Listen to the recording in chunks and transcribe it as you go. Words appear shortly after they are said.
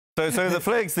So the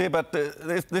flag's there, but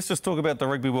let's just talk about the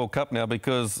Rugby World Cup now,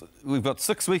 because we've got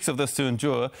 6 weeks of this to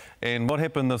endure. And what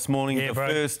happened this morning,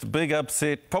 first big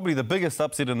upset, probably the biggest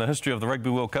upset in the history of the Rugby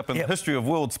World Cup, in the history of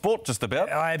world sport, just about.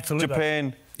 Absolutely.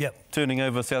 Japan turning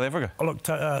over South Africa. Oh, look,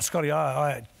 Scotty,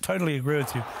 I totally agree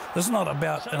with you. This is not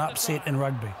about an upset in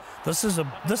rugby. This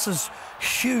is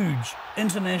huge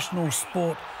international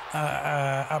sport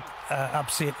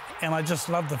upset, and I just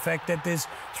love the fact that there's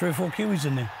 3 or 4 Kiwis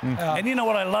in there. And you know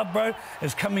what I love, bro,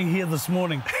 is coming here this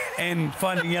morning and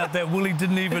finding out that Willie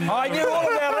didn't even... I knew all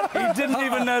about it. He didn't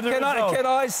even know the result. Can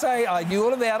I say I knew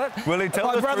all about it? Willie,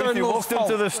 tell the truth. You walked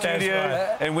into the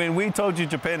studio, and when we told you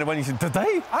Japan had won, you said, did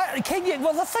they?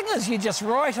 Well, the thing is, you just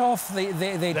write off their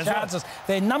chances. Right.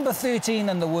 They're number 13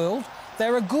 in the world.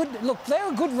 They're a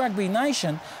good rugby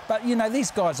nation, but, you know,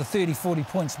 these guys are 30, 40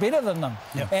 points better than them.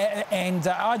 And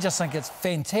I just think it's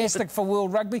fantastic for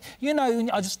world rugby. You know,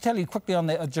 I'll just tell you quickly on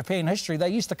the Japan history, they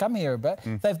used to come here a bit.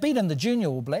 They've beaten the junior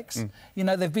All Blacks. You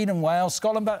know, they've beaten Wales,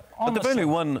 Scotland, but honestly... But they've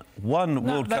only won one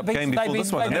World Cup game before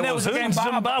this one, and that was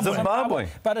Zimbabwe.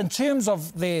 But in terms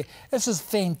of this is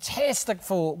fantastic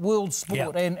for world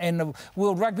sport and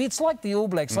world rugby. It's like the All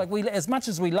Blacks. Like as much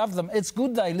as we love them, it's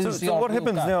good they lose the So what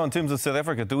happens now in terms of South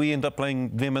Africa? Do we end up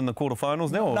playing them in the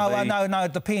quarterfinals now? No,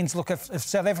 it depends. Look, if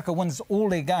South Africa wins all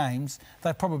their games,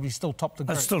 they probably still top the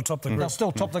group. They'll still top the group. They'll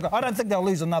still top the group. I don't think they'll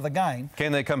lose another game.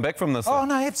 Can they come back from this? Oh,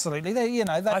 no, absolutely.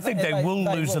 I think they will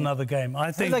lose another game.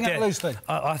 I think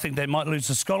they might lose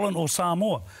to Scotland or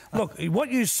Samoa. Look,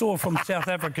 what you saw from South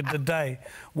Africa today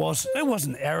it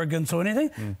wasn't arrogance or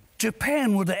anything.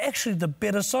 Japan were actually the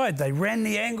better side. They ran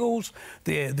the angles,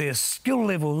 their skill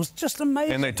level was just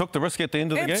amazing. And they took the risk at the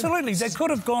end of the game? Absolutely. They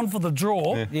could have gone for the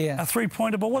draw, a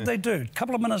three-pointer, but what they do, a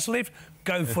couple of minutes left,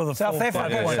 go for the South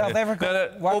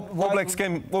Africa. All Blacks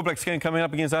game coming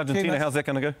up against Argentina. How's that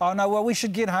going to go? Oh, no, well, we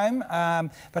should get home.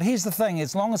 But here's the thing.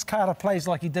 As long as Carter plays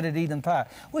like he did at Eden Park,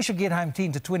 we should get home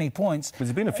 10 to 20 points.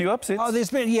 There's been a few upsets. Oh, there's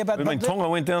been, but... I mean, Tonga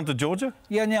went down to Georgia?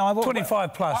 Yeah, no.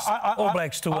 25 plus. All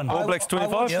Blacks to win. All Blacks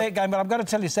 25? Game, but I've got to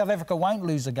tell you, South Africa won't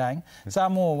lose a game.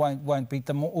 Samoa won't beat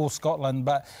them, or Scotland.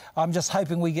 But I'm just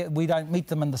hoping we don't meet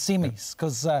them in the semis,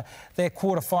 because their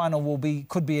quarter-final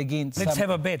could be against... Let's have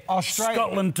a bet. Australia.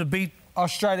 Scotland to beat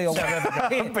Australia or Africa.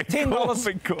 $10.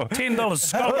 $10.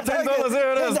 Scotland. $10.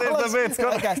 There it is. There's the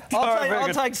bet. Okay.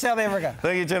 I'll take South Africa.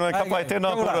 Thank you, gentlemen.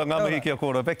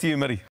 Back to you, Miri.